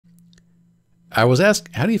I was asked,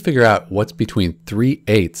 how do you figure out what's between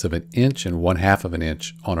 3/8 of an inch and 1/2 of an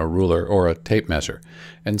inch on a ruler or a tape measure?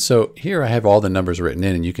 And so here I have all the numbers written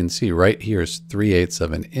in, and you can see right here is 3/8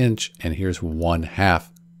 of an inch, and here's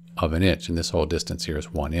 1/2 of an inch, and this whole distance here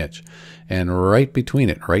is 1 inch. And right between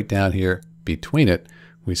it, right down here between it,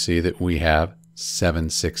 we see that we have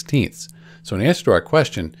 7/16. So in answer to our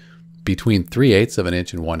question, between 3/8 of an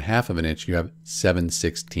inch and 1/2 of an inch, you have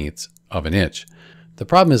 7/16 of an inch. The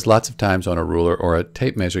problem is lots of times on a ruler or a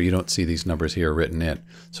tape measure, you don't see these numbers here written in.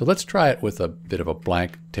 So let's try it with a bit of a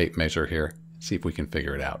blank tape measure here, see if we can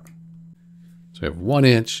figure it out. So we have 1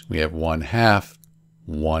 inch, we have 1/2,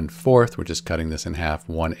 1/4, we're just cutting this in half,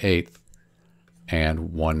 1/8,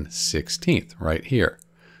 and 1/16 right here.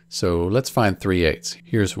 So let's find 3/8.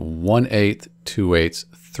 Here's 1/8, 2/8,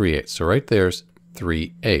 3/8. So right there's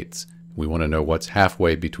 3/8. We want to know what's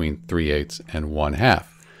halfway between 3/8 and 1/2.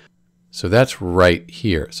 So that's right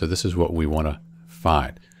here. So this is what we want to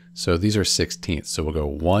find. So these are 16ths. So we'll go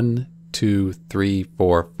 1, 2, 3,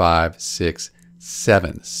 4, 5, 6,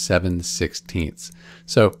 7. 7/16.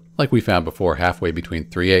 So like we found before, halfway between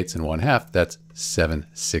 3/8 and 1/2, that's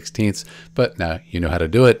 7/16. But now you know how to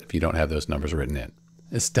do it if you don't have those numbers written in.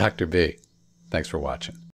 It's Dr. B. Thanks for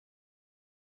watching.